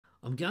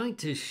I'm going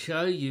to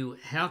show you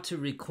how to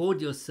record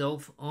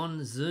yourself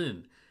on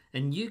Zoom,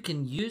 and you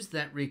can use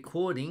that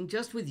recording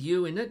just with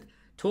you in it,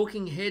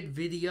 talking head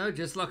video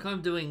just like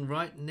I'm doing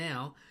right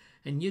now,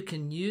 and you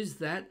can use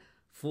that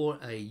for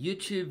a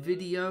YouTube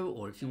video,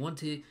 or if you want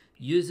to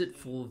use it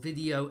for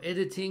video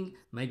editing,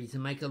 maybe to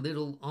make a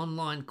little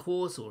online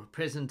course or a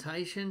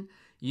presentation,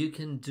 you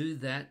can do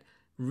that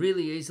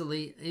really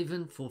easily,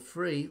 even for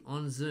free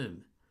on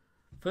Zoom.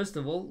 First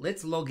of all,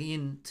 let's log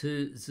in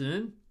to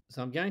Zoom.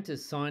 So I'm going to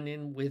sign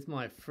in with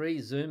my free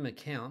Zoom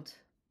account.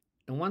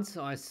 And once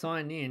I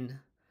sign in,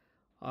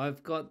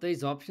 I've got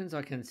these options.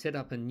 I can set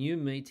up a new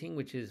meeting,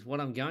 which is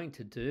what I'm going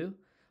to do.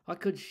 I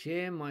could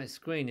share my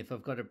screen if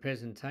I've got a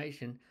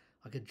presentation.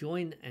 I could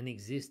join an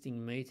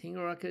existing meeting,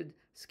 or I could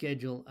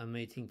schedule a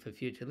meeting for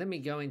future. Let me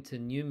go into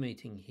new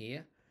meeting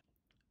here.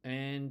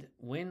 And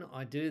when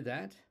I do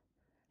that,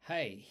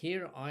 hey,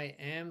 here I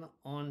am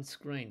on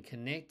screen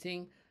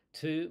connecting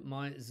to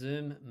my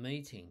Zoom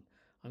meeting.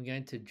 I'm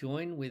going to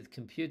join with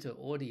computer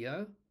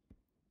audio.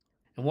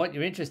 And what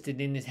you're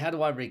interested in is how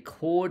do I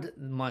record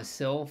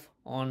myself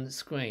on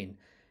screen.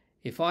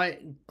 If I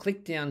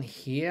click down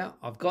here,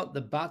 I've got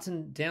the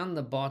button down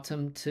the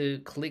bottom to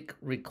click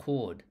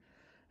record.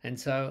 And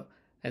so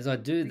as I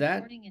do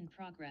that, Recording in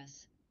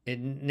progress. It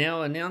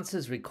now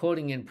announces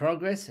recording in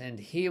progress, and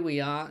here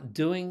we are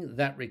doing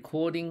that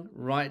recording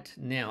right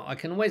now. I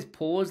can always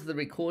pause the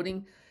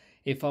recording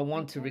if I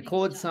want to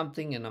record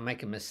something and I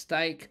make a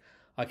mistake.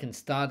 I can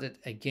start it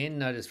again.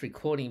 Notice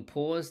recording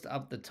paused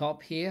up the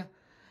top here.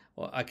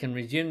 Or I can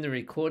resume the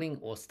recording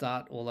or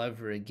start all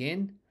over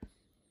again.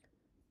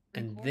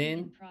 And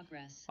then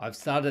I've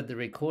started the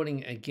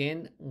recording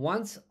again.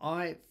 Once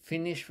I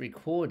finish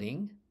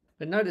recording,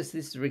 but notice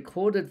this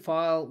recorded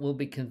file will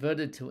be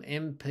converted to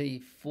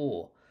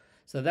MP4.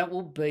 So that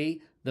will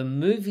be the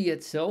movie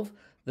itself,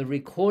 the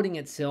recording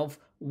itself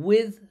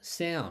with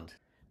sound.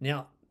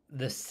 Now,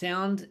 the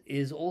sound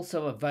is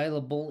also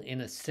available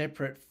in a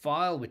separate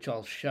file, which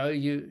I'll show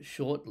you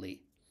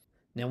shortly.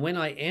 Now, when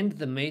I end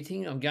the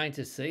meeting, I'm going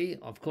to see,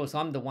 of course,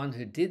 I'm the one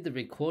who did the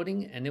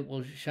recording, and it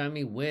will show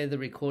me where the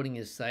recording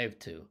is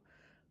saved to.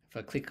 If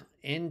I click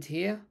end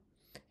here,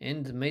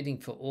 end the meeting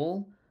for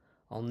all,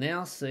 I'll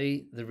now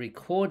see the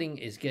recording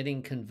is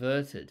getting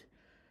converted.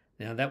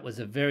 Now that was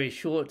a very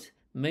short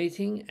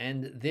meeting,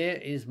 and there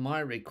is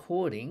my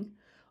recording.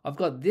 I've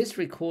got this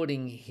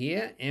recording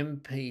here,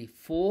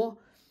 MP4,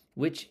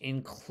 which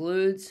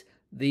includes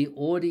the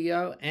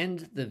audio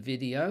and the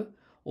video,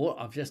 or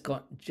I've just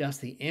got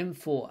just the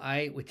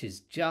M4A, which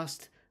is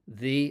just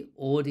the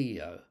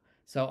audio.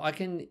 So I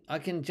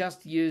can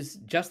just use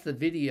just the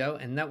video,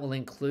 and that will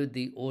include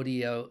the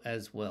audio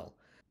as well.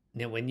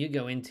 Now, when you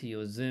go into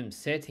your Zoom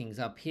settings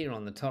up here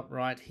on the top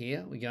right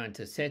here, we go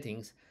into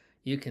settings,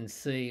 you can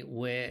see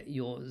where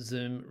your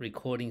Zoom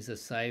recordings are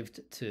saved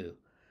to.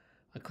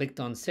 I clicked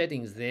on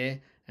settings there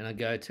and I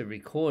go to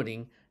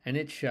recording, and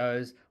it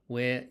shows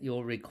where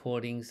your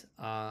recordings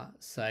are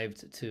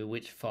saved to,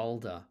 which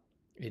folder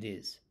it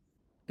is.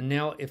 And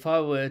now if I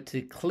were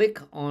to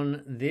click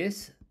on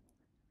this,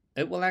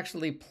 it will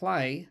actually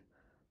play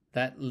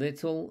that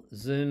little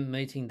Zoom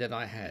meeting that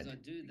I had. As I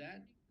do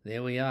that,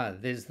 there we are.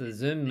 There's the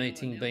Zoom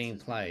meeting being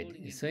played,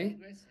 you see?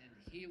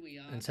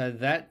 And so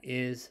that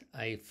is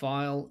a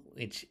file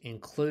which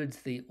includes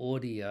the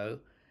audio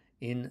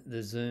in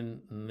the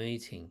Zoom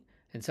meeting.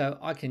 And so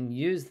I can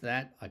use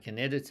that, I can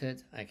edit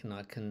it, I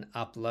can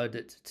upload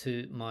it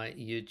to my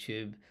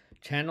YouTube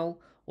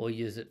channel or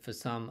use it for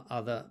some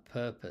other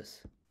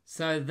purpose.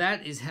 So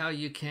that is how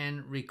you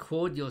can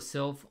record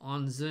yourself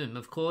on Zoom.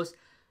 Of course,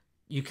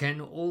 you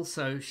can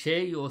also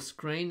share your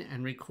screen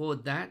and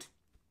record that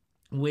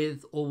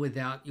with or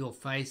without your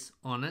face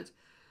on it,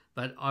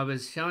 but I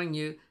was showing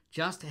you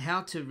just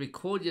how to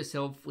record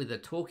yourself with a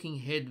talking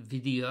head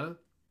video,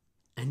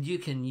 and you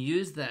can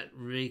use that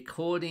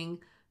recording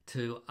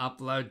to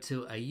upload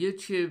to a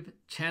YouTube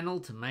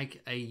channel to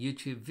make a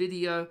YouTube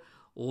video,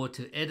 or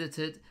to edit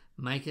it,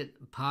 make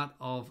it part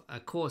of a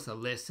course, a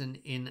lesson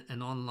in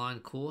an online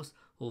course,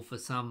 or for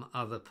some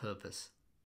other purpose.